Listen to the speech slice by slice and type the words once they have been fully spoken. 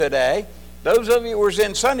today. Those of you who was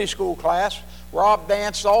in Sunday school class, Rob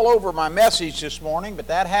danced all over my message this morning, but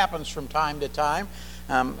that happens from time to time.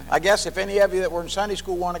 I guess if any of you that were in Sunday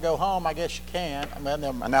school want to go home, I guess you can.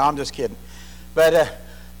 No, I'm just kidding. But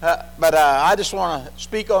I just want to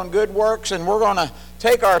speak on good works, and we're going to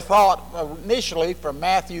take our thought initially from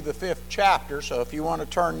Matthew the 5th chapter. So if you want to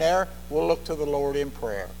turn there, we'll look to the Lord in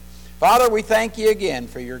prayer. Father, we thank you again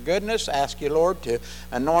for your goodness. Ask you, Lord, to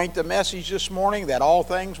anoint the message this morning, that all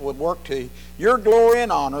things would work to your glory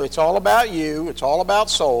and honor. It's all about you. It's all about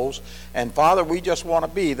souls. And Father, we just want to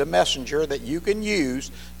be the messenger that you can use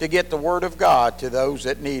to get the word of God to those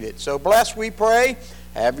that need it. So bless, we pray.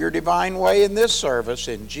 Have your divine way in this service.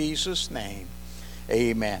 In Jesus' name,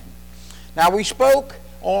 amen. Now, we spoke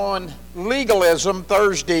on legalism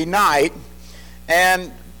Thursday night,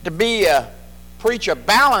 and to preach a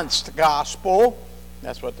balanced gospel.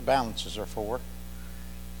 That's what the balances are for.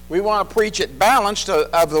 We want to preach it balanced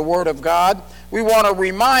of the Word of God. We want to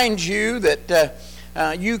remind you that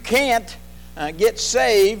you can't get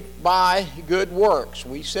saved by good works.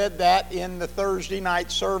 We said that in the Thursday night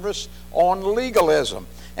service on legalism.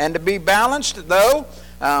 And to be balanced, though,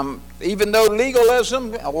 even though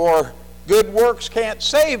legalism or good works can't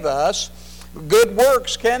save us, good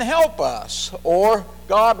works can help us, or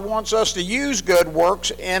God wants us to use good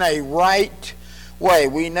works in a right way.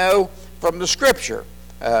 We know from the Scripture,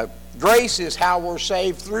 grace is how we're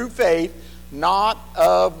saved through faith, not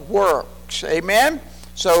of works. Amen?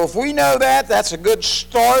 So if we know that, that's a good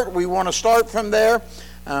start. We want to start from there.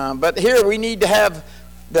 But here we need to have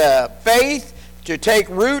the faith to take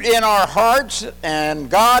root in our hearts, and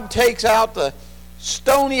God takes out the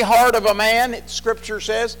stony heart of a man, Scripture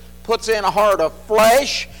says, puts in a heart of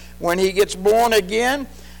flesh when he gets born again,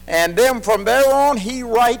 and then from there on he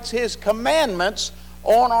writes his commandments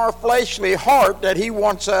on our fleshly heart that he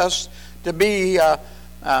wants us to be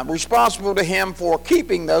responsible to him for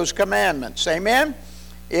keeping those commandments. Amen?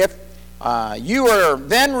 If you are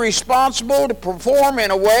then responsible to perform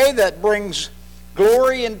in a way that brings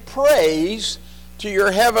glory and praise to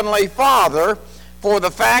your heavenly Father for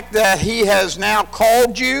the fact that he has now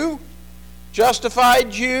called you,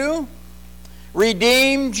 justified you,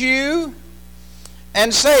 redeemed you,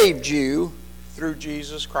 and saved you through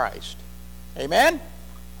Jesus Christ. Amen?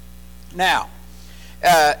 Now,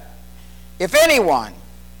 if anyone,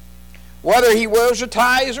 whether he wears a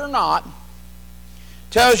tie or not,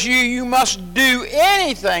 tells you you must do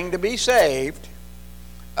anything to be saved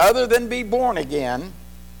other than be born again,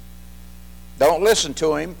 don't listen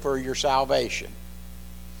to him for your salvation.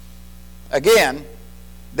 Again,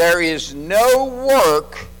 there is no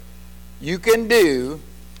work you can do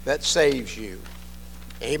that saves you.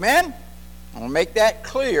 Amen? I want to make that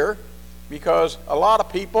clear because a lot of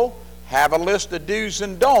people have a list of do's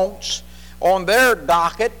and don'ts on their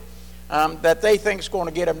docket that they think is going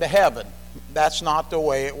to get them to heaven. That's not the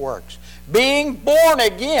way it works. Being born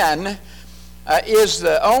again is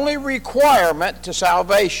the only requirement to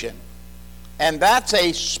salvation. And that's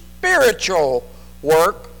a spiritual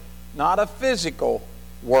work, not a physical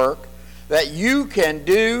work that you can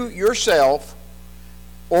do yourself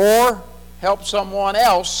or help someone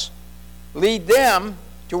else, lead them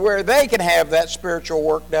to where they can have that spiritual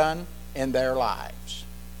work done in their lives.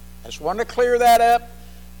 I just wanted to clear that up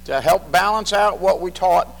to help balance out what we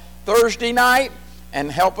taught Thursday night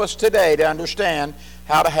and help us today to understand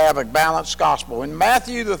how to have a balanced gospel. In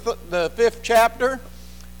Matthew, the 5th chapter,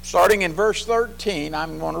 starting in verse 13,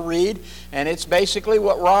 I'm going to read, and it's basically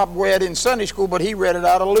what Rob read in Sunday school, but he read it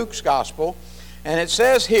out of Luke's gospel. And it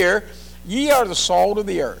says here, "Ye are the salt of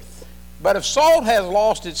the earth. But if salt has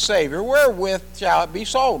lost its savor, wherewith shall it be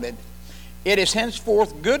salted? It is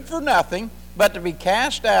henceforth good for nothing, but to be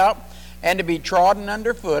cast out and to be trodden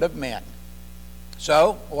under foot of men."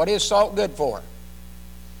 So, what is salt good for?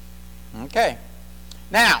 Okay.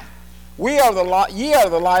 Now, ye are the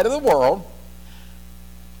light of the world.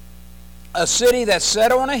 A city that's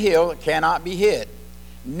set on a hill that cannot be hid.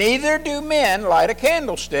 Neither do men light a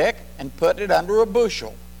candlestick and put it under a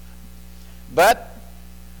bushel, but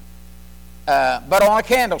on a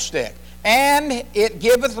candlestick, and it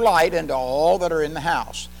giveth light unto all that are in the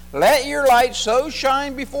house. Let your light so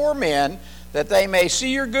shine before men that they may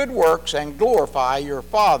see your good works and glorify your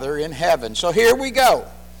Father in heaven. So here we go.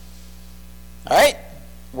 All right?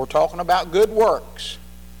 We're talking about good works.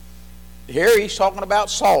 Here he's talking about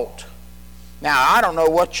salt. Now, I don't know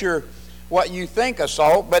what you think of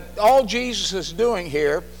salt, but all Jesus is doing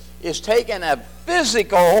here is taking a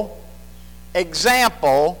physical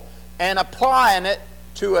example and applying it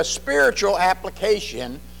to a spiritual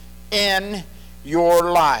application in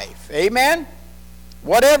your life. Amen?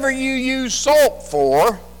 Whatever you use salt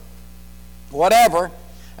for, whatever.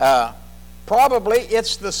 Probably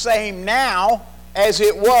it's the same now as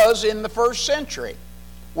it was in the first century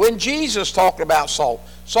when Jesus talked about salt.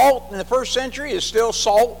 Salt in the first century is still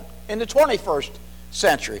salt in the 21st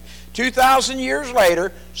century. 2,000 years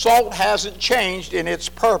later, salt hasn't changed in its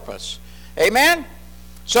purpose. Amen?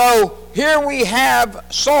 So here we have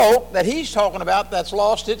salt that he's talking about that's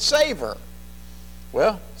lost its savor.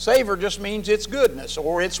 Well, savor just means its goodness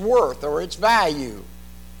or its worth or its value.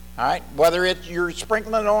 All right? Whether you're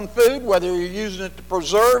sprinkling it on food, whether you're using it to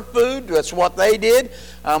preserve food, that's what they did.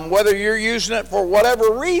 Whether you're using it for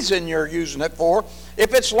whatever reason you're using it for,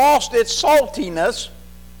 if it's lost its saltiness,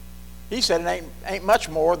 he said it ain't much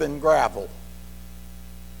more than gravel.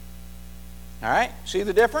 All right? See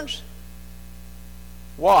the difference?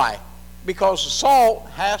 Why? Because the salt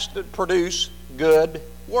has to produce good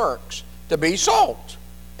works to be salt.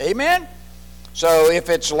 Amen? So if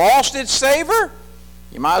it's lost its savor,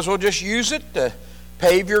 you might as well just use it to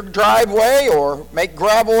pave your driveway or make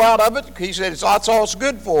gravel out of it. He said that's all it's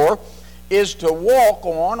good for, is to walk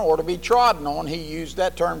on or to be trodden on. He used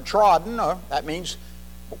that term trodden. That means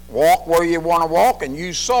walk where you want to walk and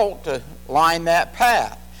use salt to line that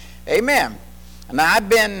path. Amen. And I've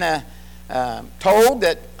been told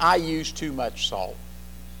that I use too much salt.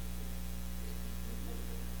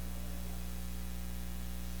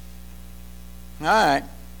 All right.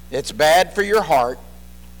 It's bad for your heart.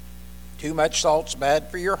 Too much salt's bad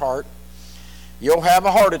for your heart. You'll have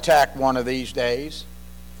a heart attack one of these days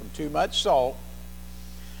from too much salt.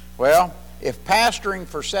 Well, if pastoring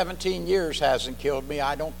for 17 years hasn't killed me,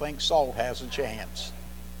 I don't think salt has a chance.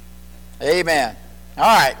 Amen. All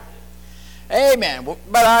right. Amen.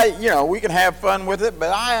 But we can have fun with it,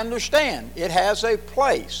 but I understand it has a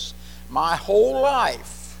place. My whole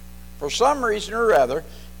life, for some reason or other,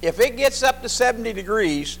 if it gets up to 70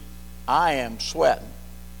 degrees, I am sweating.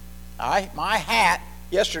 My hat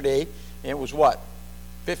yesterday, it was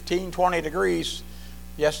 15, 20 degrees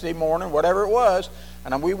yesterday morning, whatever it was,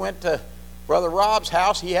 and we went to Brother Rob's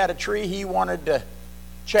house. He had a tree he wanted to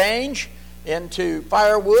change into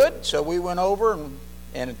firewood, so we went over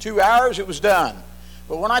and in 2 hours it was done.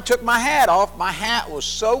 But when I took my hat off, my hat was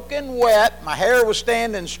soaking wet. My hair was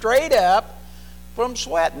standing straight up from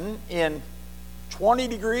sweating in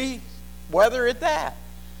 20-degree weather at that.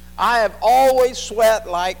 I have always sweat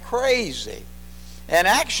like crazy. And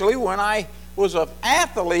actually, when I was an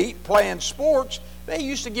athlete playing sports, they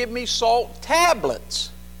used to give me salt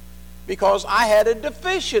tablets because I had a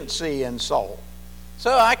deficiency in salt.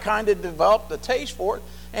 So I kind of developed a taste for it,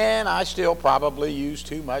 and I still probably use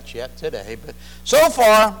too much yet today. But so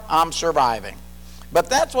far, I'm surviving. But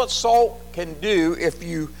that's what salt can do if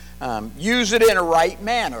you use it in a right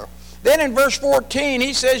manner. Then in verse 14,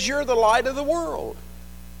 he says, you're the light of the world.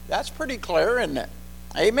 That's pretty clear, isn't it?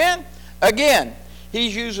 Amen? Again,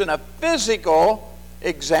 he's using a physical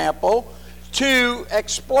example to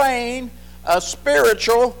explain a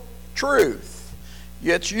spiritual truth.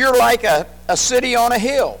 You're like a city on a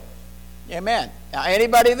hill. Amen. Now,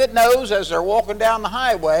 anybody that knows as they're walking down the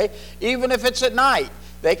highway, even if it's at night,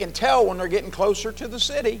 they can tell when they're getting closer to the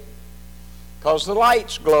city because the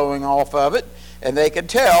light's glowing off of it. And they can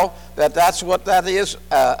tell that that's what that is.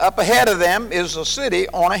 Up ahead of them is a city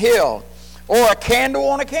on a hill. Or a candle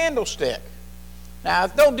on a candlestick. Now,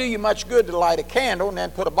 it don't do you much good to light a candle and then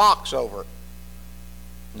put a box over it.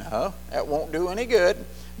 No, that won't do any good.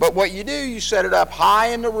 But what you do, you set it up high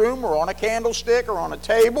in the room or on a candlestick or on a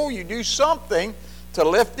table. You do something to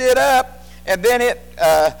lift it up. And then it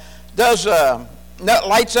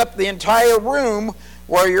lights up the entire room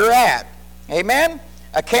where you're at. Amen?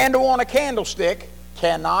 A candle on a candlestick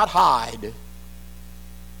cannot hide.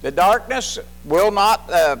 The darkness will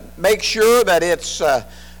not make sure that it's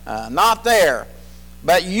not there.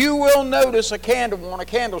 But you will notice a candle on a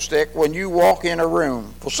candlestick when you walk in a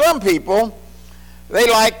room. For some people, they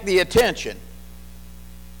like the attention.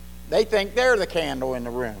 They think they're the candle in the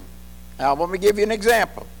room. Now, let me give you an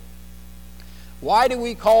example. Why do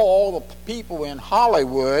we call all the people in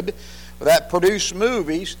Hollywood that produce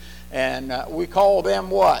movies, and we call them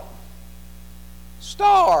what?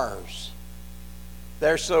 Stars.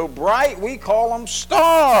 They're so bright, we call them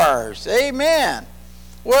stars. Amen.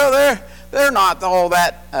 Well, they're not all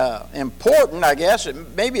that important, I guess.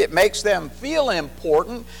 Maybe it makes them feel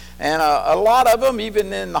important. And a lot of them,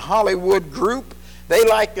 even in the Hollywood group, they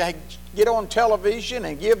like to get on television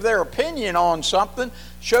and give their opinion on something,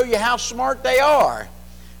 show you how smart they are.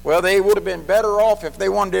 Well, they would have been better off if they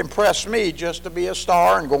wanted to impress me just to be a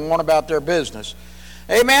star and go on about their business.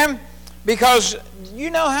 Amen? Because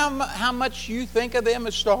you know how much you think of them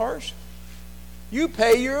as stars? You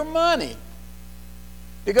pay your money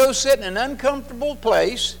to go sit in an uncomfortable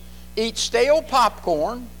place, eat stale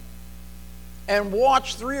popcorn, and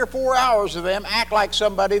watch 3 or 4 hours of them act like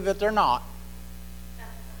somebody that they're not.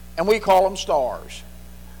 And we call them stars.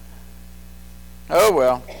 Oh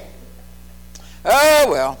well. Oh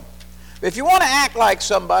well. If you want to act like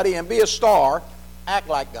somebody and be a star, act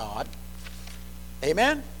like God.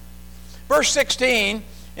 Amen? Verse 16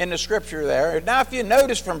 in the scripture there. Now if you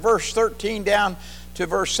notice from verse 13 down to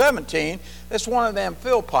verse 17, that's one of them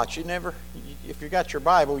fill pots. If you got your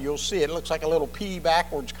Bible, you'll see it. It looks like a little P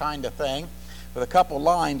backwards kind of thing with a couple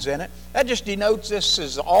lines in it. That just denotes this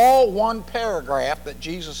is all one paragraph that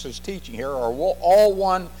Jesus is teaching here, or all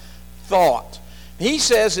one thought. He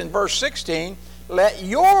says in verse 16, let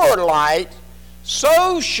your light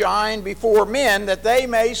so shine before men that they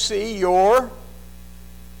may see your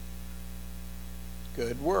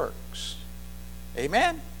good works.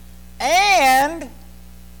 Amen? And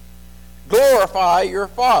glorify your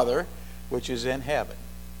Father which is in heaven.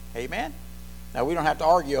 Amen? Now we don't have to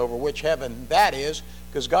argue over which heaven that is,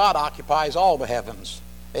 because God occupies all the heavens.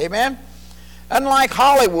 Amen? Unlike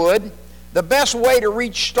Hollywood, the best way to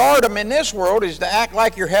reach stardom in this world is to act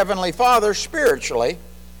like your Heavenly Father spiritually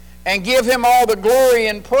and give Him all the glory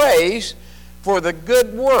and praise for the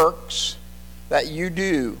good works that you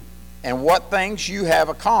do and what things you have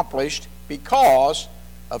accomplished because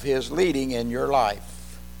of His leading in your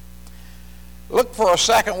life. Look for a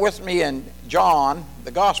second with me in John,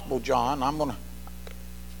 the Gospel of John. I'm going to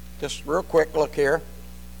just real quick look here.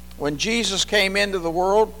 When Jesus came into the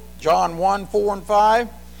world, John 1, 4 and 5,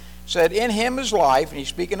 said, in Him is life, and He's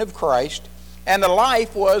speaking of Christ, and the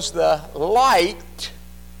life was the light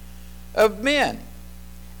of men.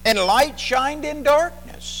 And light shined in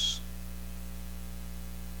darkness,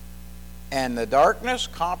 and the darkness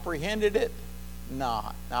comprehended it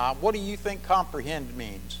not. Now, what do you think comprehend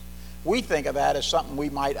means? We think of that as something we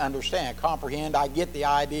might understand. Comprehend, I get the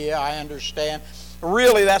idea, I understand.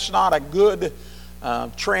 Really, that's not a good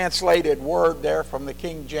translated word there from the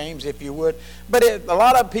King James, if you would. But a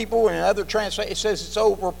lot of people in other translations, it says it's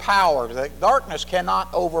overpowered. The darkness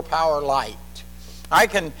cannot overpower light. I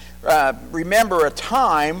can remember a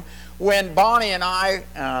time when Bonnie and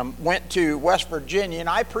I went to West Virginia, and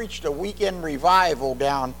I preached a weekend revival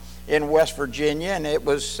down in West Virginia, and it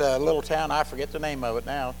was a little town, I forget the name of it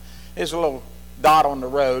now. It's a little dot on the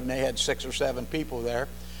road, and they had 6 or 7 people there.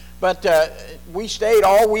 But we stayed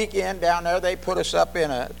all weekend down there. They put us up in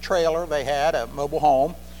a trailer they had, a mobile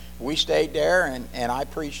home. We stayed there, and I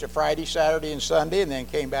preached a Friday, Saturday, and Sunday, and then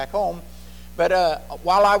came back home. But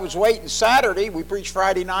while I was waiting Saturday, we preached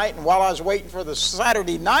Friday night, and while I was waiting for the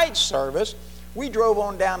Saturday night service, we drove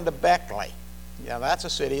on down to Beckley. Yeah, that's a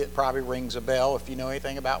city that probably rings a bell if you know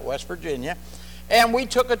anything about West Virginia. And we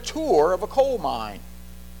took a tour of a coal mine.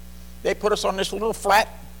 They put us on this little flat,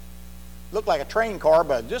 looked like a train car,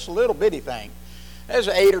 but just a little bitty thing. There's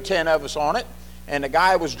 8 or 10 of us on it, and the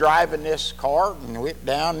guy was driving this car and went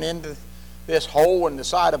down into this hole in the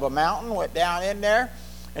side of a mountain, went down in there,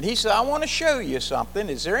 and he said, I want to show you something.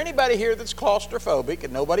 Is there anybody here that's claustrophobic?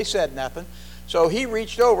 And nobody said nothing. So he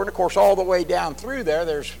reached over, and of course all the way down through there,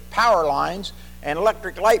 there's power lines and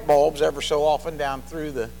electric light bulbs ever so often down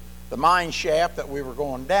through the mine shaft that we were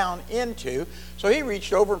going down into. So he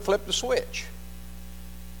reached over and flipped the switch,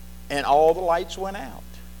 and all the lights went out.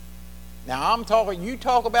 Now you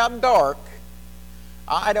talk about dark.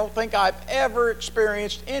 I don't think I've ever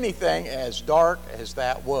experienced anything as dark as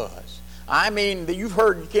that was. I mean, you've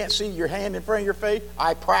heard you can't see your hand in front of your face.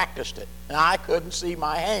 I practiced it, and I couldn't see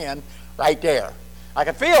my hand right there. I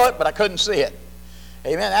could feel it, but I couldn't see it.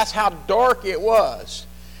 Amen. That's how dark it was.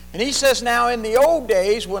 And he says now in the old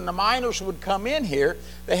days when the miners would come in here,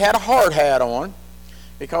 they had a hard hat on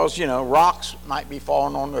because, rocks might be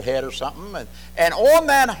falling on their head or something. And on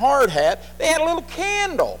that hard hat, they had a little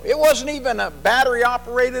candle. It wasn't even a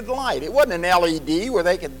battery-operated light. It wasn't an LED where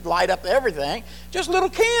they could light up everything, just a little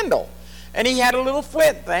candle. And he had a little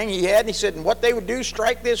flint thing and he said, and what they would do,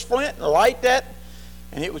 strike this flint and light that.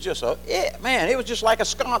 And it was just it was just like a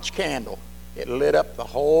sconce candle. It lit up the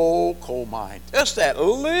whole coal mine. Just that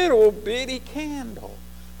little bitty candle.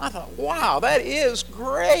 I thought, wow, that is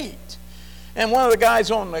great. And one of the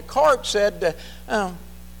guys on the cart said,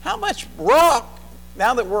 how much rock,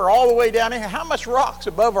 now that we're all the way down here, how much rock's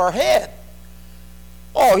above our head?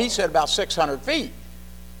 Oh, he said about 600 feet.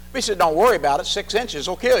 We said, don't worry about it. 6 inches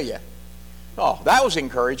will kill you. Oh, that was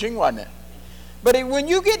encouraging, wasn't it? But when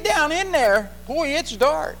you get down in there, boy, it's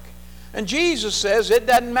dark. And Jesus says it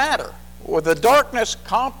doesn't matter. Well, the darkness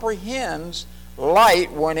comprehends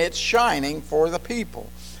light when it's shining for the people.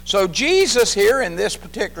 So Jesus here in this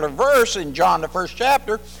particular verse in John the 1st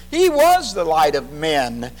chapter, he was the light of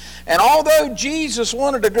men. And although Jesus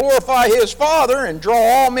wanted to glorify his Father and draw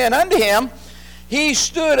all men unto him, he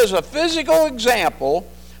stood as a physical example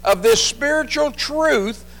of this spiritual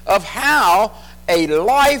truth of how a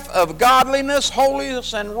life of godliness,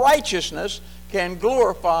 holiness, and righteousness can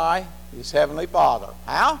glorify his heavenly Father.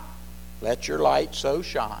 How? Let your light so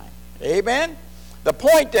shine. Amen? The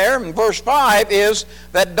point there in verse 5 is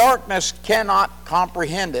that darkness cannot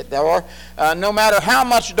comprehend it. Or no matter how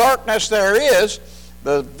much darkness there is,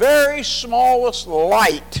 the very smallest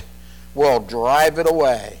light will drive it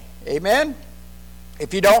away. Amen?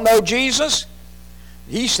 If you don't know Jesus,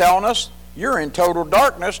 he's telling us you're in total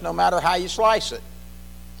darkness no matter how you slice it.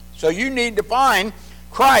 So you need to find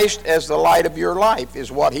Christ as the light of your life,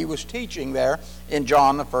 is what he was teaching there in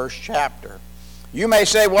John the 1st chapter. You may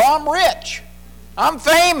say, well, I'm rich, I'm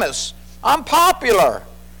famous, I'm popular.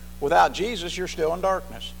 Without Jesus, you're still in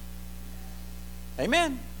darkness.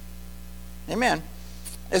 Amen. Amen.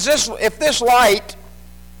 If this light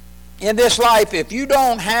in this life, if you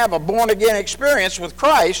don't have a born-again experience with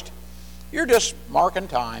Christ, you're just marking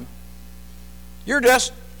time. You're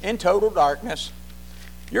just in total darkness.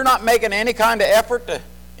 You're not making any kind of effort to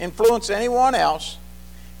influence anyone else.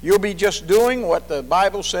 You'll be just doing what the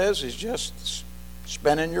Bible says is just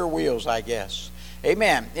spinning your wheels, I guess.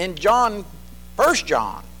 Amen. In 1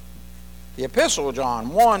 John, the Epistle of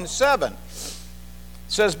John 1:7,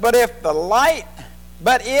 says, But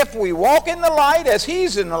if we walk in the light as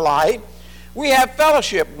he's in the light, we have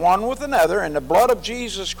fellowship one with another, and the blood of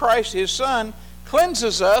Jesus Christ, his Son,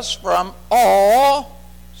 cleanses us from all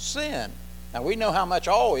sin. Now, we know how much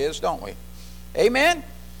all is, don't we? Amen?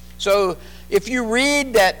 So, if you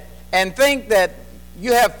read that and think that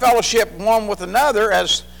you have fellowship one with another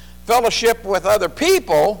as fellowship with other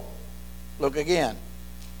people, look again.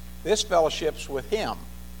 This fellowship's with him.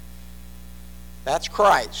 That's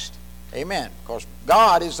Christ. Amen. Because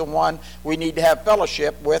God is the one we need to have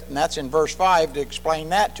fellowship with, and that's in verse 5 to explain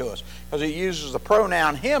that to us. Because he uses the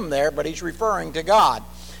pronoun him there, but he's referring to God.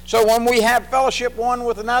 So when we have fellowship one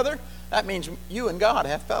with another, that means you and God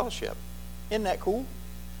have fellowship. Isn't that cool?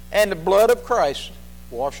 And the blood of Christ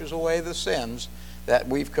washes away the sins that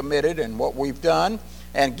we've committed and what we've done,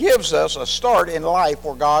 and gives us a start in life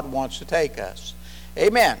where God wants to take us.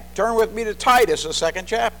 Amen. Turn with me to Titus, the 2nd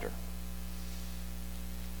chapter.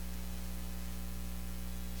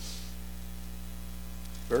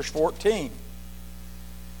 Verse 14.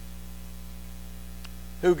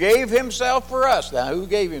 Who gave himself for us. Now, who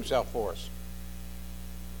gave himself for us?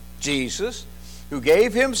 Jesus, who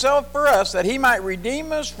gave himself for us that he might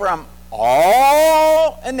redeem us from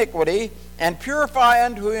all iniquity and purify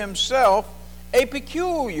unto himself a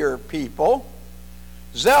peculiar people,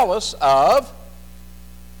 zealous of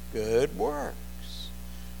good works.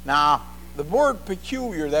 Now, the word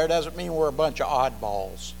peculiar there doesn't mean we're a bunch of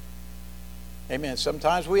oddballs. Amen.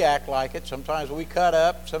 Sometimes we act like it. Sometimes we cut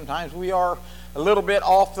up. Sometimes we are a little bit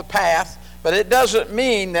off the path. But it doesn't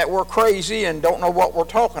mean that we're crazy and don't know what we're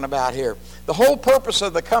talking about here. The whole purpose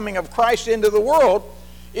of the coming of Christ into the world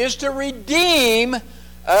is to redeem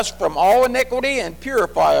us from all iniquity and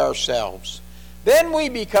purify ourselves. Then we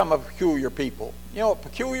become a peculiar people. You know what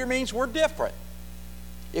peculiar means? We're different.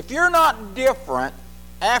 If you're not different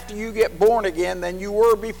after you get born again than you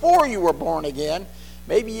were before you were born again,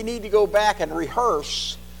 maybe you need to go back and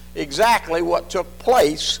rehearse exactly what took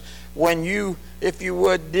place when you, if you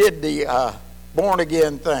would, did the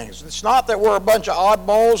born-again things. It's not that we're a bunch of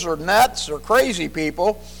oddballs or nuts or crazy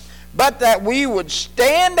people, but that we would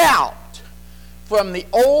stand out from the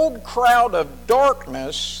old crowd of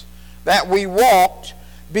darkness that we walked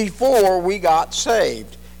before we got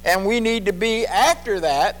saved. And we need to be, after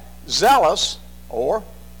that, zealous or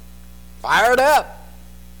fired up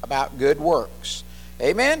about good works.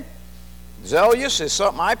 Amen? Zealous is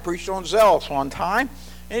something I preached on zealous one time.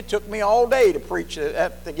 And it took me all day to preach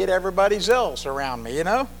to get everybody zealous around me, you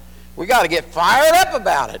know. We got to get fired up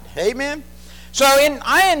about it. Amen? So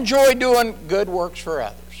I enjoy doing good works for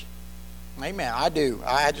others. Amen. I do.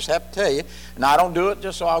 I just have to tell you. And I don't do it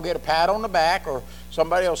just so I'll get a pat on the back or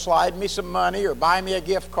somebody will slide me some money or buy me a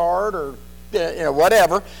gift card or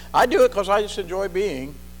whatever. I do it because I just enjoy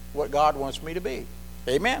being what God wants me to be.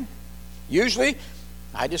 Amen. Usually,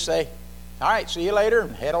 I just say, all right, see you later,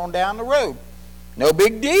 and head on down the road. No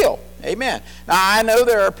big deal. Amen. Now, I know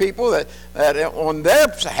there are people that on their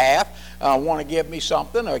behalf want to give me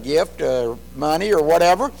something, a gift, or money, or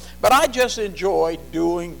whatever, but I just enjoy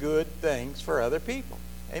doing good things for other people.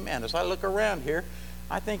 Amen. As I look around here,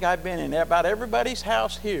 I think I've been in about everybody's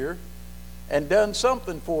house here and done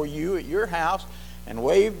something for you at your house, and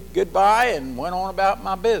waved goodbye and went on about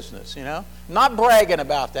my business, you know. Not bragging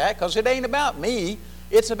about that, because it ain't about me.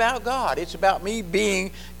 It's about God. It's about me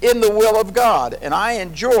being in the will of God. And I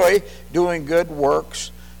enjoy doing good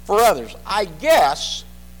works for others. I guess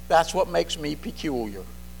that's what makes me peculiar.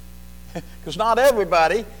 Because not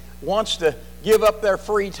everybody wants to give up their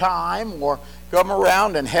free time or come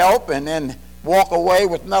around and help and then walk away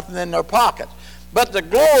with nothing in their pockets. But the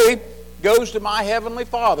glory goes to my Heavenly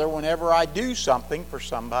Father whenever I do something for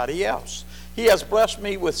somebody else. He has blessed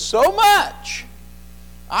me with so much,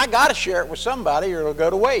 I got to share it with somebody or it'll go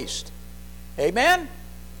to waste. Amen?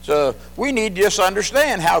 So we need to just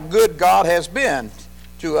understand how good God has been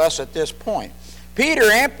to us at this point. Peter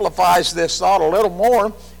amplifies this thought a little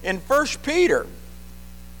more in 1 Peter.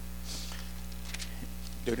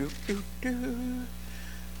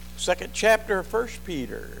 Second chapter of 1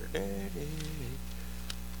 Peter.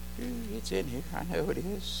 It's in here. I know it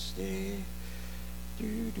is.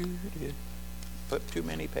 Flip too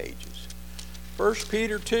many pages. 1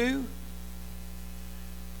 Peter 2.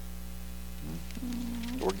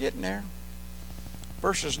 We're getting there.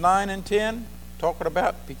 Verses 9 and 10, talking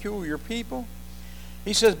about peculiar people.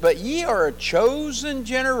 He says, "But ye are a chosen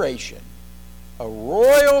generation, a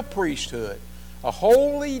royal priesthood, a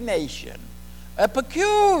holy nation, a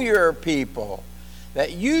peculiar people,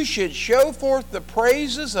 that you should show forth the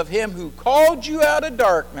praises of him who called you out of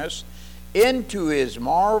darkness into his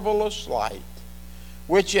marvelous light,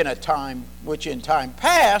 which in time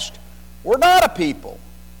past were not a people,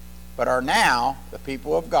 but are now the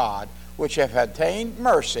people of God, which have obtained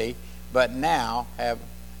mercy, but now have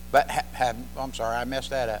I messed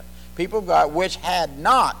that up. People of God which had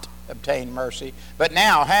not obtained mercy, but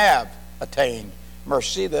now have attained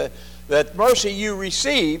mercy. The mercy you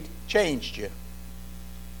received changed you.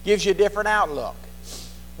 Gives you a different outlook.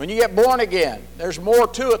 When you get born again, there's more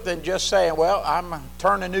to it than just saying, well, I'm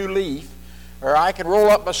turning a new leaf, or I can roll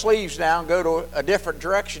up my sleeves now and go to a different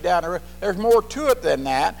direction down the road. There's more to it than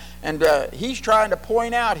that, and he's trying to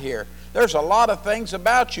point out here, there's a lot of things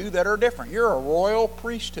about you that are different. You're a royal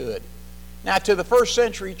priesthood. Now, to the first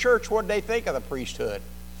century church, what did they think of the priesthood?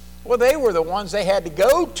 Well, they were the ones they had to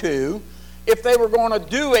go to if they were going to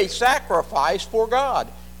do a sacrifice for God.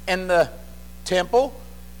 In the temple,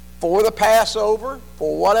 for the Passover,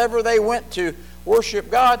 for whatever they went to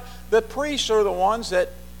worship God, the priests are the ones that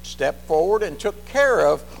stepped forward and took care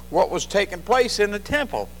of what was taking place in the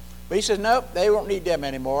temple. But he says, nope, they won't need them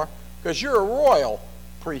anymore, because you're a royal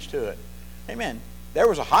priesthood. Amen. There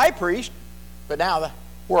was a high priest, but now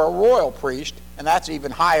we're a royal priest, and that's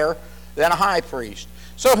even higher than a high priest.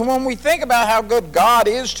 So when we think about how good God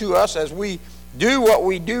is to us as we do what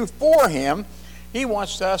we do for him, he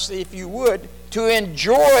wants us, if you would, to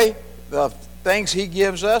enjoy the things he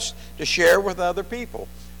gives us to share with other people.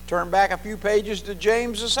 Turn back a few pages to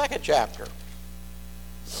James, the second chapter.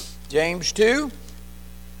 James 2,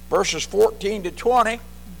 verses 14 to 20.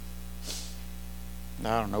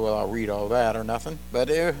 I don't know whether I'll read all that or nothing, but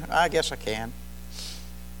I guess I can.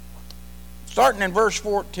 Starting in verse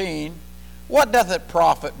 14, "What doth it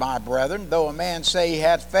profit, my brethren, though a man say he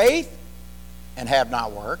hath faith and have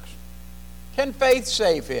not works? Can faith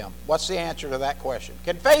save him?" What's the answer to that question?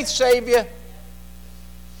 Can faith save you?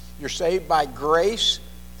 You're saved by grace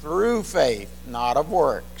through faith, not of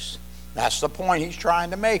works. That's the point he's trying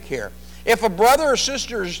to make here. If a brother or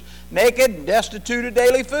sister is naked and destitute of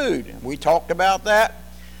daily food, and we talked about that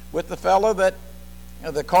with the fellow that,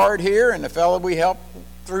 the card here, and the fellow we helped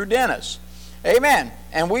through Dennis. Amen.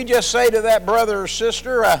 And we just say to that brother or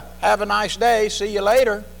sister, have a nice day, see you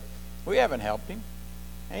later. We haven't helped him.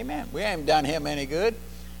 Amen. We haven't done him any good.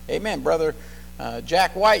 Amen. Brother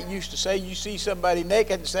Jack White used to say, you see somebody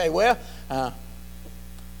naked and say, well,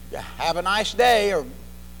 have a nice day, or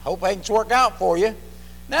hope things work out for you.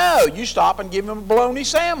 No, you stop and give him a bologna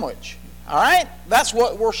sandwich. All right? That's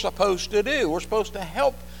what we're supposed to do. We're supposed to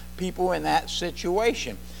help people in that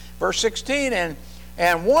situation. Verse 16,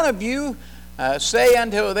 and one of you say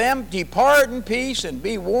unto them, depart in peace, and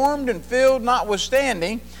be warmed and filled,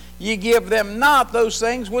 notwithstanding ye give them not those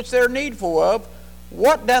things which they're needful of.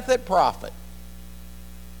 What doth it profit?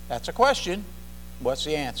 That's a question. What's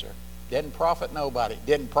the answer? Didn't profit nobody.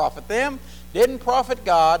 Didn't profit them. Didn't profit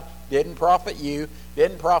God. Didn't profit you.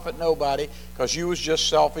 Didn't profit nobody, because you was just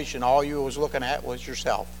selfish and all you was looking at was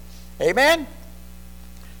yourself. Amen?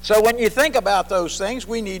 So when you think about those things,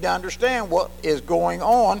 we need to understand what is going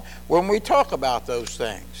on when we talk about those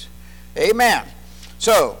things. Amen.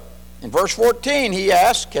 So, in verse 14, he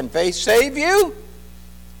asks, can faith save you?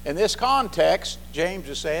 In this context, James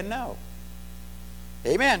is saying no.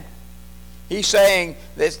 Amen. He's saying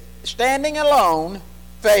that standing alone,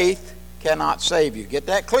 faith cannot save you. Get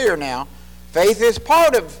that clear now. Faith is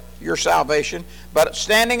part of your salvation, but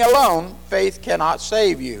standing alone, faith cannot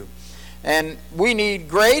save you. And we need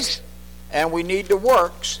grace, and we need the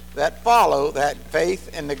works that follow that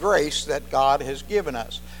faith and the grace that God has given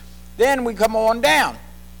us. Then we come on down.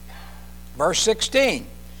 Verse 16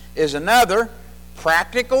 is another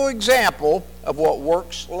practical example of what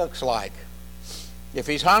works looks like. If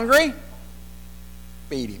he's hungry,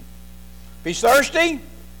 feed him. If he's thirsty,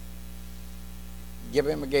 give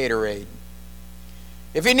him a Gatorade.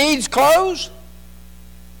 If he needs clothes,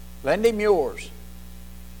 lend him yours.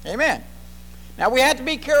 Amen. Now we have to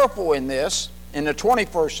be careful in this in the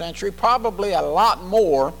 21st century, probably a lot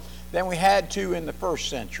more than we had to in the first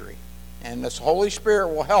century. And the Holy Spirit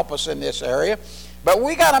will help us in this area. But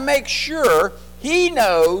we got to make sure he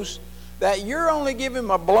knows that you're only giving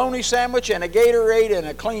him a bologna sandwich and a Gatorade and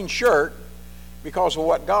a clean shirt because of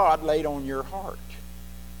what God laid on your heart.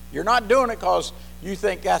 You're not doing it because you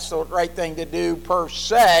think that's the right thing to do per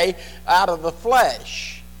se out of the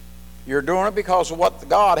flesh. You're doing it because of what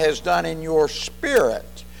God has done in your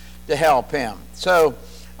spirit to help him. So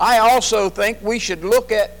I also think we should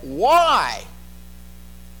look at why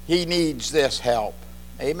he needs this help.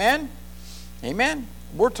 Amen? Amen?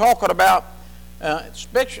 We're talking about,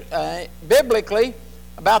 biblically,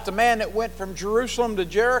 about the man that went from Jerusalem to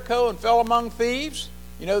Jericho and fell among thieves.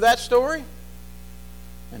 You know that story?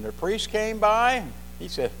 And the priest came by, and he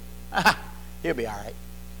said, he'll be all right.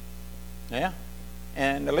 Yeah?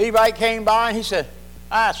 And the Levite came by, and he said,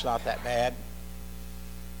 it's not that bad.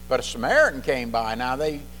 But a Samaritan came by. Now,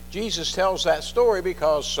 Jesus tells that story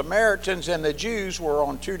because Samaritans and the Jews were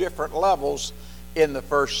on two different levels in the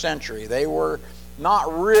first century. They were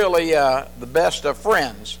not really the best of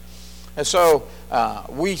friends. And so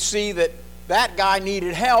we see that guy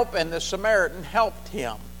needed help, and the Samaritan helped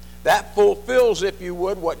him. That fulfills, if you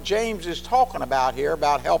would, what James is talking about here,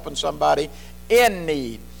 about helping somebody in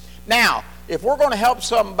need. Now, if we're going to help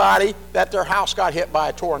somebody that their house got hit by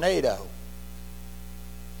a tornado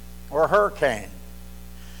or a hurricane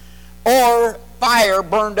or fire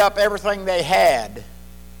burned up everything they had,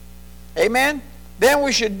 amen, then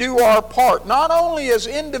we should do our part, not only as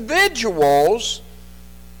individuals,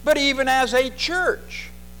 but even as a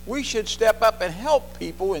church. We should step up and help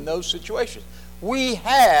people in those situations. We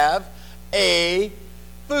have a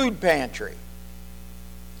food pantry.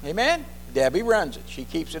 Amen? Debbie runs it. She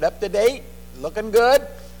keeps it up to date, looking good.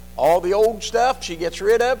 All the old stuff she gets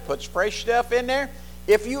rid of, puts fresh stuff in there.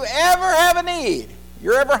 If you ever have a need,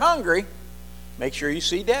 you're ever hungry, make sure you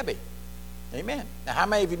see Debbie. Amen. Now, how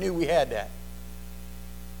many of you knew we had that?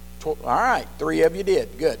 All right, 3 of you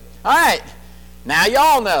did. Good. All right, now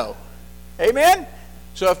y'all know. Amen?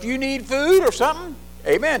 So if you need food or something,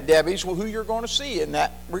 amen, Debbie's who you're going to see in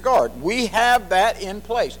that regard. We have that in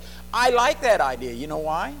place. I like that idea. You know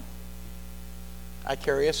why? I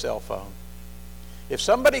carry a cell phone. If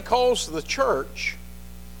somebody calls the church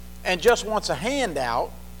and just wants a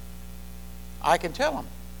handout, I can tell them,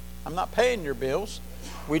 I'm not paying your bills.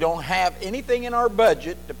 We don't have anything in our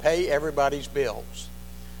budget to pay everybody's bills.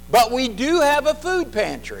 But we do have a food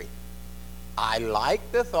pantry. I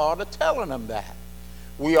like the thought of telling them that.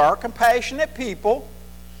 We are compassionate people,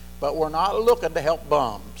 but we're not looking to help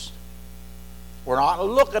bums. We're not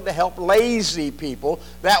looking to help lazy people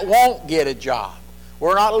that won't get a job.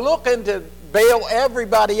 We're not looking to bail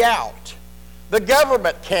everybody out. The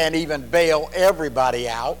government can't even bail everybody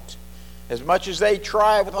out. As much as they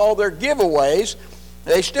try with all their giveaways,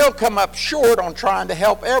 they still come up short on trying to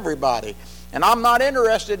help everybody. And I'm not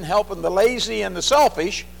interested in helping the lazy and the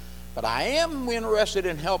selfish, but I am interested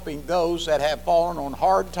in helping those that have fallen on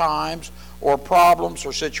hard times or problems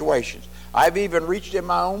or situations. I've even reached in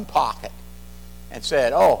my own pocket and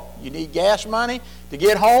said, you need gas money to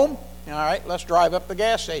get home? All right, let's drive up the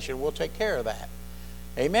gas station. We'll take care of that.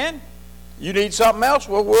 Amen? You need something else?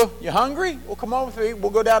 Well, you hungry? Well, come on with me.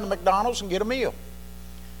 We'll go down to McDonald's and get a meal.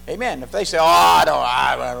 Amen. If they say, I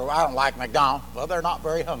don't like McDonald's, well, they're not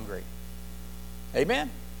very hungry. Amen?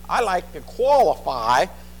 I like to qualify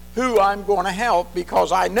who I'm going to help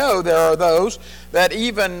because I know there are those that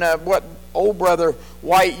even what old brother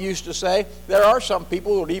White used to say, there are some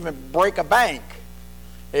people who would even break a bank.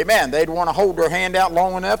 Amen. They'd want to hold their hand out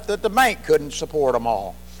long enough that the bank couldn't support them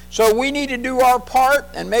all. So we need to do our part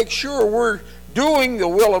and make sure we're doing the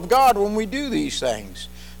will of God when we do these things.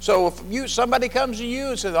 So if somebody comes to you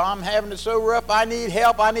and says, I'm having it so rough, I need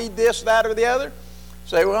help, I need this, that, or the other,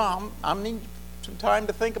 say, well, I need some time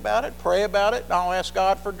to think about it, pray about it, and I'll ask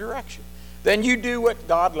God for direction. Then you do what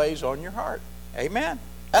God lays on your heart. Amen.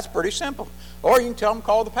 That's pretty simple. Or you can tell them,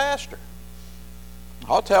 call the pastor.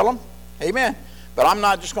 I'll tell them. Amen. But I'm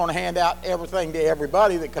not just going to hand out everything to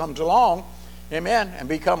everybody that comes along, amen, and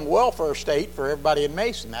become a welfare state for everybody in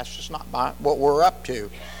Mason. That's just not what we're up to.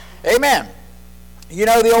 Amen. You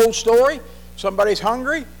know the old story? Somebody's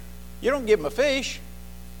hungry, you don't give him a fish.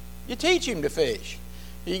 You teach him to fish.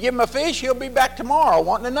 You give him a fish, he'll be back tomorrow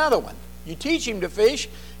wanting another one. You teach him to fish,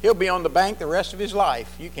 he'll be on the bank the rest of his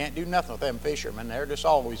life. You can't do nothing with them fishermen. They're just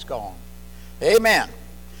always gone. Amen.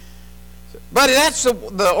 But that's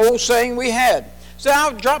the old saying we had. So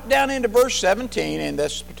I'll drop down into verse 17 in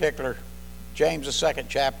this particular James, the 2nd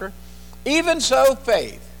chapter. Even so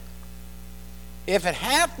faith, if it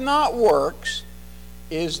hath not works,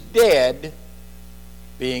 is dead,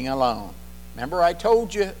 being alone. Remember I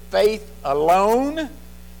told you faith alone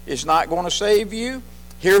is not going to save you?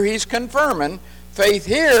 Here he's confirming faith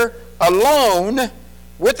here alone,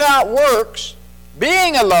 without works,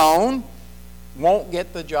 being alone, won't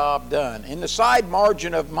get the job done. In the side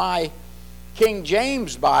margin of my King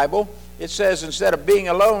James Bible, it says instead of being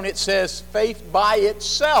alone, it says faith by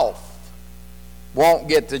itself won't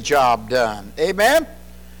get the job done. Amen?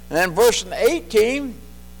 And then verse 18,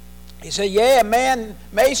 he said, yea, a man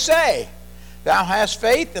may say, thou hast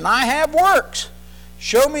faith and I have works.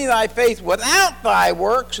 Show me thy faith without thy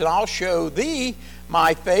works, and I'll show thee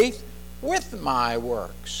my faith with my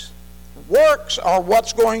works. Works are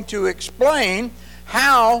what's going to explain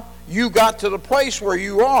how you got to the place where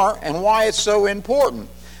you are and why it's so important.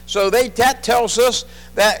 So that tells us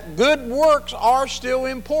that good works are still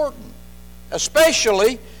important,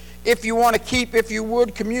 especially if you want to keep, if you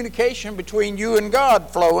would, communication between you and God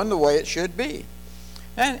flowing the way it should be.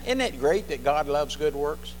 And isn't it great that God loves good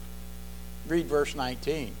works? Read verse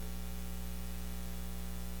 19.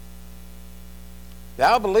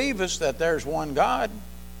 Thou believest that there's one God.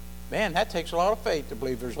 Man, that takes a lot of faith to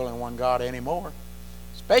believe there's only one God anymore.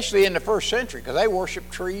 Especially in the first century, because they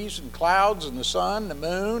worshiped trees and clouds and the sun, the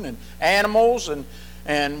moon, and animals,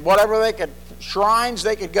 and whatever they could, shrines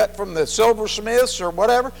they could get from the silversmiths or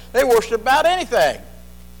whatever. They worshiped about anything.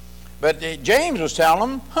 But James was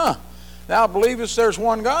telling them, thou believest there's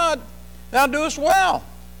one God, thou doest well.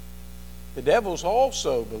 The devils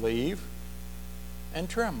also believe and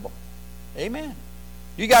tremble. Amen.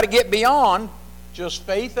 You got to get beyond just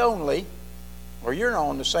faith only, or you're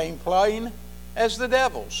on the same plane as the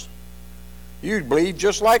devils. You believe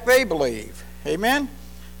just like they believe. Amen.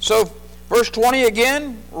 So verse 20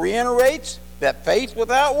 again reiterates that faith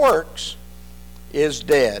without works is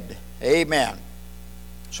dead. Amen.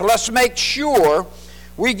 So let's make sure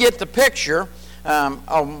we get the picture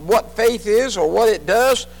of what faith is or what it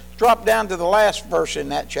does. Drop down to the last verse in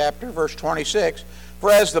that chapter, verse 26.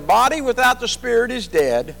 For as the body without the spirit is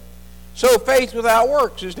dead, so faith without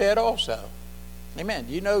works is dead also. Amen.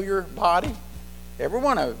 Do you know your body? Every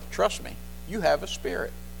one of you, trust me, you have a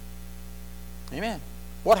spirit. Amen.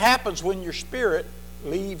 What happens when your spirit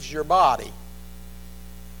leaves your body?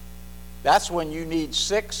 That's when you need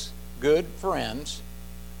 6 good friends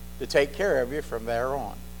to take care of you from there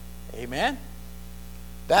on. Amen?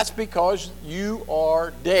 That's because you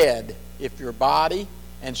are dead if your body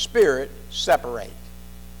and spirit separate.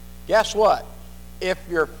 Guess what? If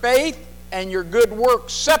your faith and your good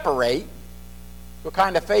works separate, what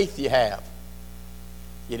kind of faith do you have?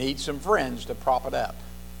 You need some friends to prop it up,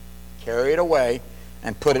 carry it away,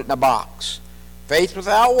 and put it in a box. Faith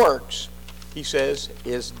without works, he says,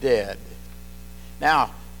 is dead.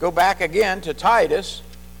 Now, go back again to Titus.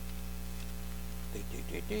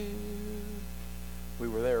 We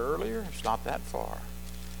were there earlier. It's not that far.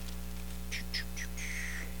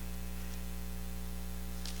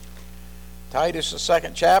 Titus, the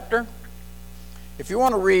 2nd chapter. If you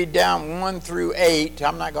want to read down 1 through 8,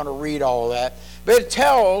 I'm not going to read all of that, but it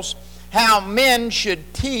tells how men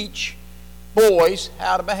should teach boys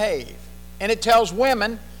how to behave. And it tells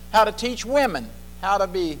women how to teach women how to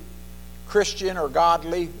be Christian or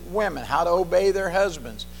godly women, how to obey their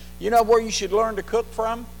husbands. You know where you should learn to cook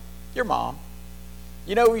from? Your mom.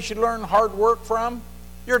 You know where you should learn hard work from?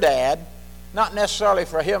 Your dad. Not necessarily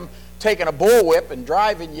for him taking a bullwhip and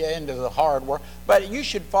driving you into the hard work, but you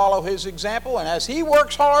should follow his example, and as he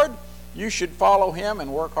works hard, you should follow him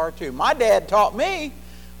and work hard too. My dad taught me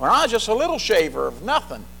when I was just a little shaver of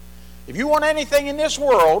nothing. If you want anything in this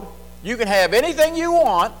world, you can have anything you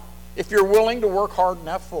want if you're willing to work hard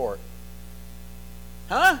enough for it.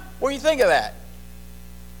 Huh? What do you think of that?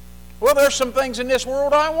 Well, there's some things in this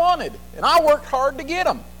world I wanted, and I worked hard to get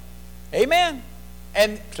them. Amen.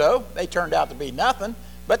 And so they turned out to be nothing,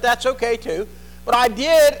 but that's okay too. But I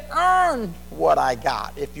did earn what I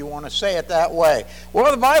got, if you want to say it that way. Well,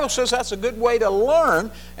 the Bible says that's a good way to learn,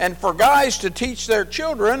 and for guys to teach their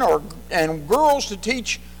children and girls to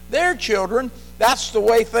teach their children. That's the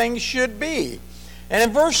way things should be. And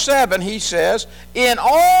in verse 7 he says, in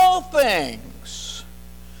all things,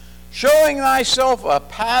 showing thyself a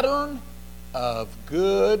pattern of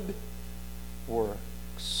good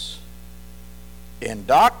works. In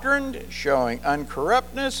doctrine, showing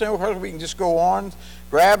uncorruptness, and we can just go on,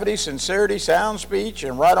 gravity, sincerity, sound speech,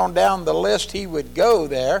 and right on down the list he would go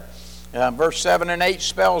there. Verse 7 and 8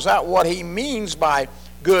 spells out what he means by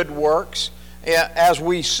good works as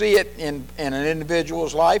we see it in an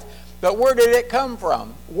individual's life. But where did it come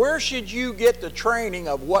from? Where should you get the training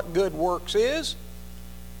of what good works is?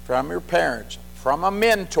 From your parents, from a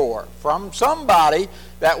mentor, from somebody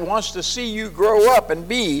that wants to see you grow up and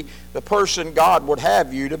be the person God would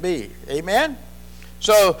have you to be. Amen?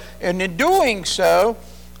 So, and in doing so,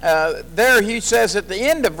 there he says at the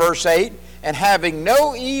end of verse 8, and having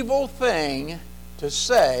no evil thing to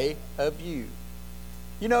say of you.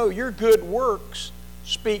 You know, your good works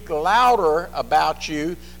speak louder about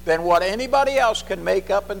you than what anybody else can make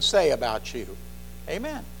up and say about you.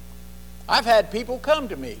 Amen. I've had people come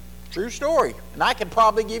to me, true story, and I could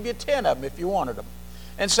probably give you 10 of them if you wanted them,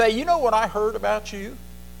 and say, you know what I heard about you?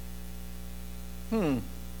 I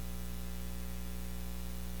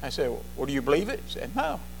said, well, do you believe it? He said,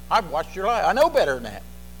 no, I've watched your life. I know better than that.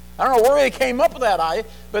 I don't know where they came up with that idea,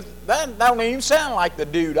 but that don't even sound like the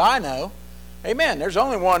dude I know. Amen. There's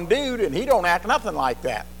only one dude, and he don't act nothing like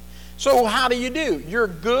that. So how do you do? Your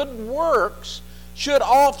good works should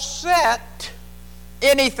offset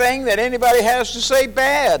anything that anybody has to say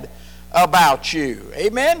bad about you.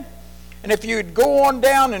 Amen? And if you'd go on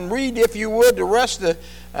down and read, if you would, the rest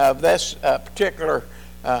of this particular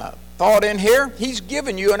thought in here, he's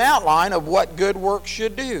given you an outline of what good works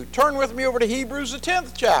should do. Turn with me over to Hebrews, the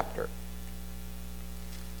 10th chapter.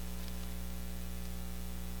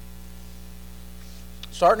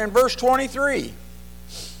 Starting in verse 23.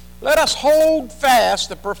 Let us hold fast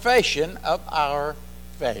the profession of our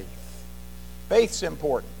faith. Faith's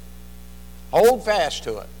important. Hold fast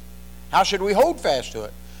to it. How should we hold fast to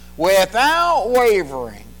it? Without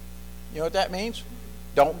wavering. You know what that means?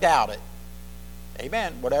 Don't doubt it.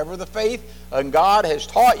 Amen. Whatever the faith and God has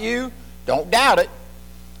taught you, don't doubt it.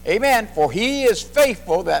 Amen. For he is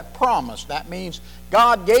faithful that promised. That means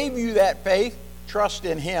God gave you that faith. Trust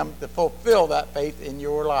in him to fulfill that faith in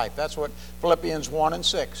your life. That's what Philippians 1 and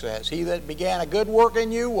 6 says. He that began a good work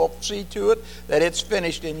in you will see to it that it's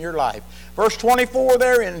finished in your life. Verse 24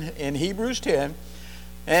 there in Hebrews 10.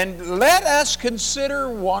 And let us consider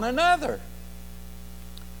one another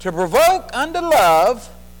to provoke unto love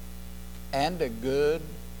and to good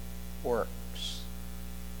works.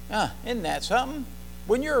 Isn't that something?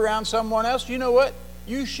 When you're around someone else, you know what?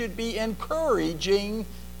 You should be encouraging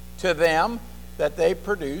to them that they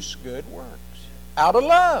produce good works out of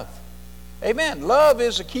love. Amen. Love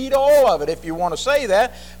is the key to all of it, if you want to say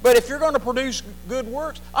that. But if you're going to produce good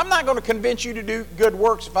works, I'm not going to convince you to do good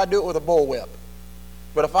works if I do it with a bullwhip.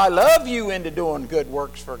 But if I love you into doing good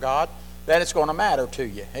works for God, then it's going to matter to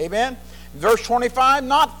you. Amen. Verse 25,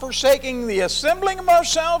 not forsaking the assembling of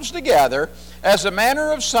ourselves together, as the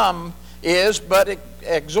manner of some is, but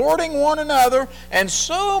exhorting one another, and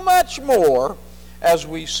so much more as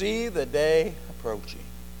we see the day approaching.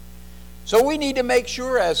 So we need to make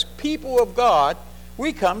sure as people of God,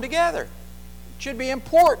 we come together. It should be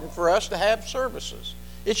important for us to have services.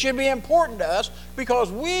 It should be important to us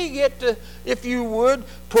because we get to, if you would,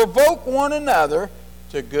 provoke one another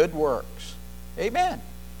to good works. Amen.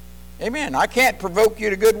 Amen. I can't provoke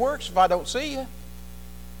you to good works if I don't see you.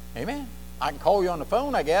 Amen. I can call you on the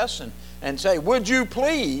phone, I guess, and say, would you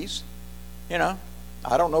please? You know,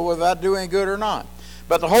 I don't know whether I'd do any good or not.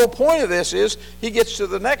 But the whole point of this is he gets to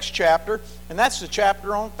the next chapter, and that's the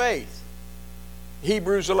chapter on faith.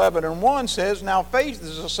 Hebrews 11 and 1 says, now faith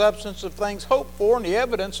is the substance of things hoped for and the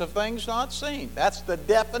evidence of things not seen. That's the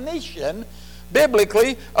definition,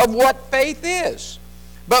 biblically, of what faith is.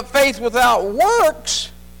 But faith without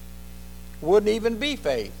works wouldn't even be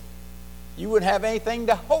faith. You wouldn't have anything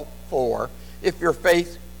to hope for if your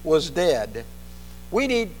faith was dead. We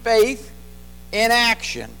need faith in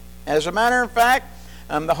action. As a matter of fact,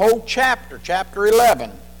 the whole chapter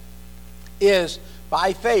 11, is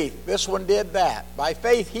by faith. This one did that. By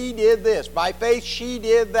faith he did this. By faith she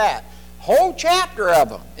did that. Whole chapter of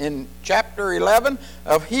them in chapter 11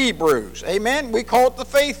 of Hebrews. Amen? We call it the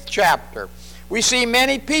faith chapter. We see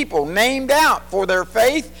many people named out for their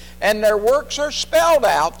faith, and their works are spelled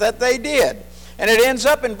out that they did. And it ends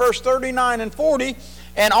up in verse 39 and 40,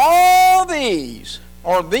 and all these,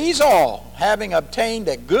 or these all, having obtained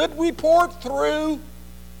a good report through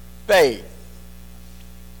faith,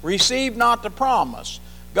 received not the promise,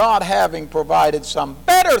 God having provided some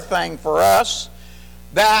better thing for us,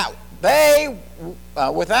 that they,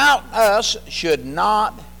 without us, should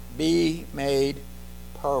not be made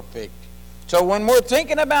perfect. So when we're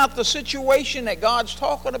thinking about the situation that God's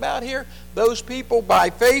talking about here, those people by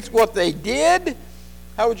faith, what they did,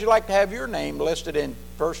 how would you like to have your name listed in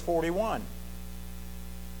verse 41?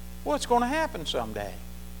 What's going to happen someday?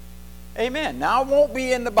 Amen. Now, it won't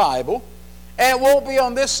be in the Bible, and it won't be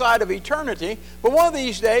on this side of eternity, but one of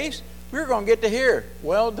these days, we're going to get to hear,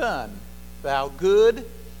 well done, thou good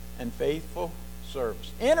and faithful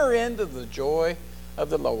servant. Enter into the joy of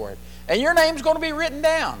the Lord. And your name's going to be written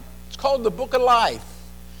down. It's called the Book of Life.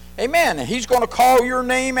 Amen. And He's going to call your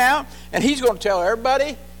name out, and He's going to tell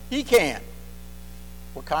everybody He can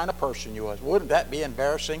what kind of person you was. Wouldn't that be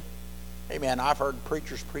embarrassing? Amen. I've heard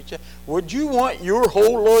preachers preach that. Would you want your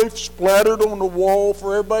whole life splattered on the wall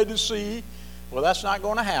for everybody to see? Well, that's not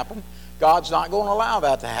going to happen. God's not going to allow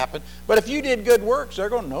that to happen. But if you did good works, they're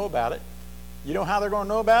going to know about it. You know how they're going to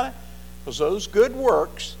know about it? Because those good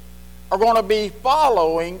works are going to be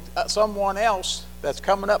following someone else that's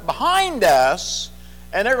coming up behind us,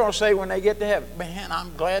 and they're going to say when they get to heaven, man,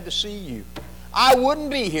 I'm glad to see you. I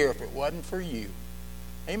wouldn't be here if it wasn't for you.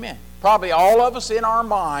 Amen. Probably all of us in our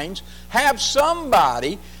minds have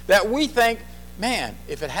somebody that we think, man,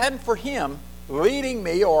 if it hadn't for him leading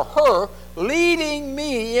me or her leading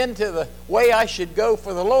me into the way I should go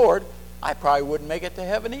for the Lord, I probably wouldn't make it to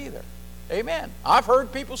heaven either. Amen. I've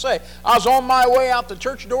heard people say, I was on my way out the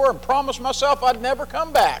church door and promised myself I'd never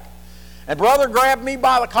come back. And brother grabbed me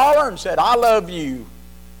by the collar and said, I love you.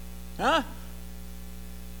 Huh?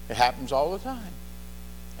 It happens all the time.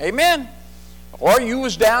 Amen. Or you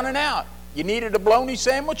was down and out. You needed a bologna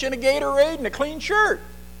sandwich and a Gatorade and a clean shirt.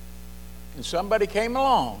 And somebody came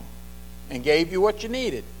along and gave you what you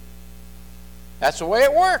needed. That's the way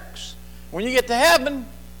it works. When you get to heaven,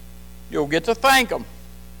 you'll get to thank them.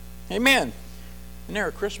 Amen. Isn't there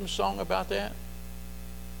a Christmas song about that?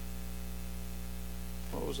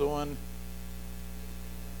 What was the one?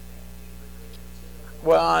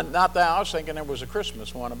 Well, not that. I was thinking there was a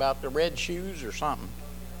Christmas one about the red shoes or something.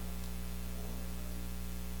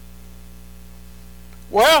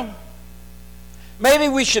 Well, maybe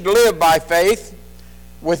we should live by faith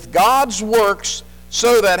with God's works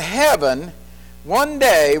so that heaven one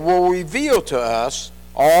day will reveal to us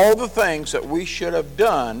all the things that we should have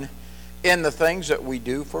done in the things that we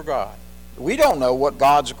do for God. We don't know what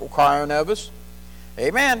God's requiring of us.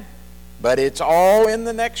 Amen. But it's all in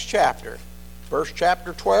the next chapter. Verse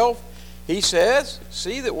chapter 12, he says,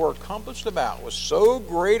 see that we're compassed about with so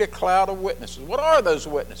great a cloud of witnesses. What are those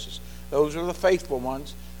witnesses? Those are the faithful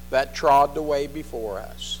ones that trod the way before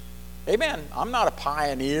us. Amen. I'm not a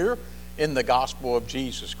pioneer in the gospel of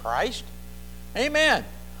Jesus Christ. Amen.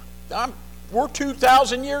 We're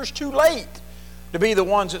 2,000 years too late to be the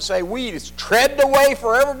ones that say we tread the way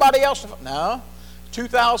for everybody else. No.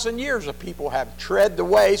 2,000 years of people have tread the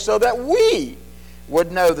way so that we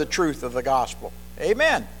would know the truth of the gospel.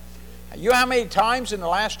 Amen. You know how many times in the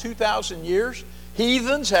last 2,000 years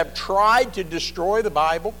heathens have tried to destroy the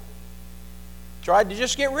Bible? Tried to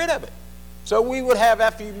just get rid of it. So we would have,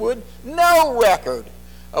 if you would, no record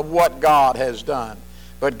of what God has done.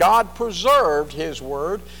 But God preserved His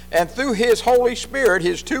Word, and through His Holy Spirit,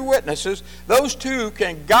 His two witnesses, those two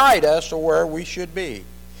can guide us to where we should be.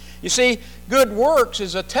 You see, good works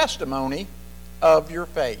is a testimony of your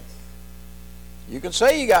faith. You can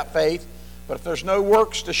say you got faith, but if there's no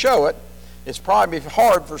works to show it, it's probably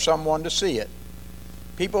hard for someone to see it.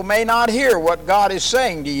 People may not hear what God is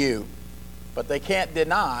saying to you, but they can't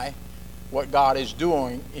deny what God is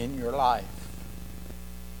doing in your life.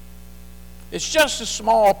 It's just a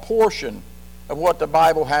small portion of what the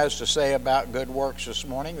Bible has to say about good works this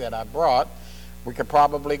morning that I brought. We could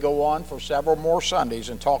probably go on for several more Sundays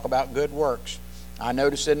and talk about good works. I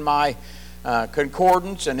noticed in my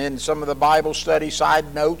concordance and in some of the Bible study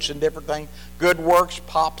side notes and different things, good works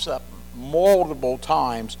pops up multiple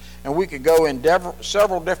times, and we could go in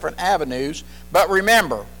several different avenues. But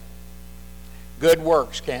remember, good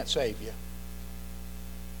works can't save you.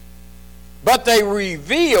 But they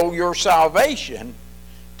reveal your salvation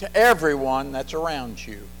to everyone that's around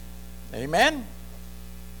you. Amen?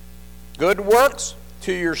 Good works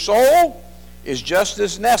to your soul is just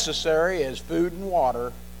as necessary as food and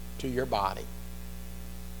water to your body.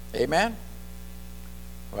 Amen?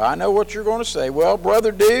 Well, I know what you're going to say. Well,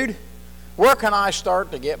 brother dude, where can I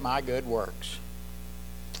start to get my good works?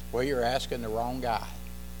 Well, you're asking the wrong guy.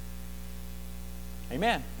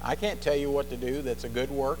 Amen. I can't tell you what to do that's a good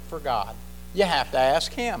work for God. You have to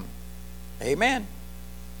ask Him. Amen.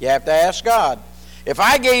 You have to ask God. If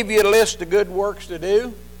I gave you a list of good works to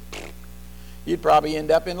do, you'd probably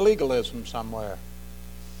end up in legalism somewhere.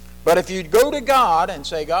 But if you'd go to God and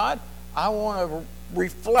say, God, I want to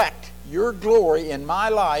reflect your glory in my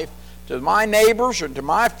life to my neighbors and to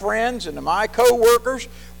my friends and to my co-workers,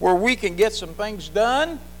 where we can get some things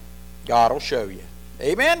done, God will show you.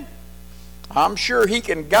 Amen? I'm sure He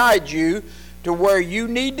can guide you to where you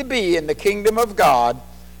need to be in the kingdom of God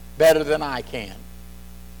better than I can.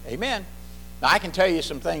 Amen? Now, I can tell you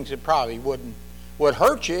some things that probably would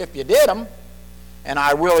hurt you if you did them, and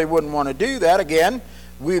I really wouldn't want to do that. Again,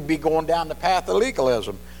 we'd be going down the path of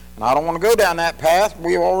legalism. And I don't want to go down that path.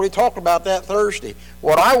 We've already talked about that Thursday.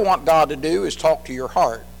 What I want God to do is talk to your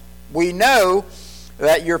heart. We know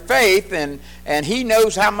that your faith, and He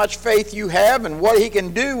knows how much faith you have and what He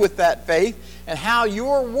can do with that faith and how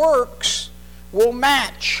your works will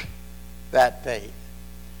match that faith.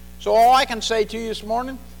 So all I can say to you this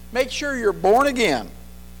morning, make sure you're born again.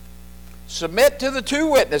 Submit to the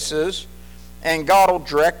two witnesses, and God will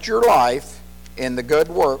direct your life in the good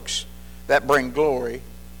works that bring glory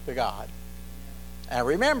to God. And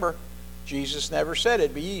remember, Jesus never said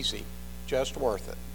it'd be easy, just worth it.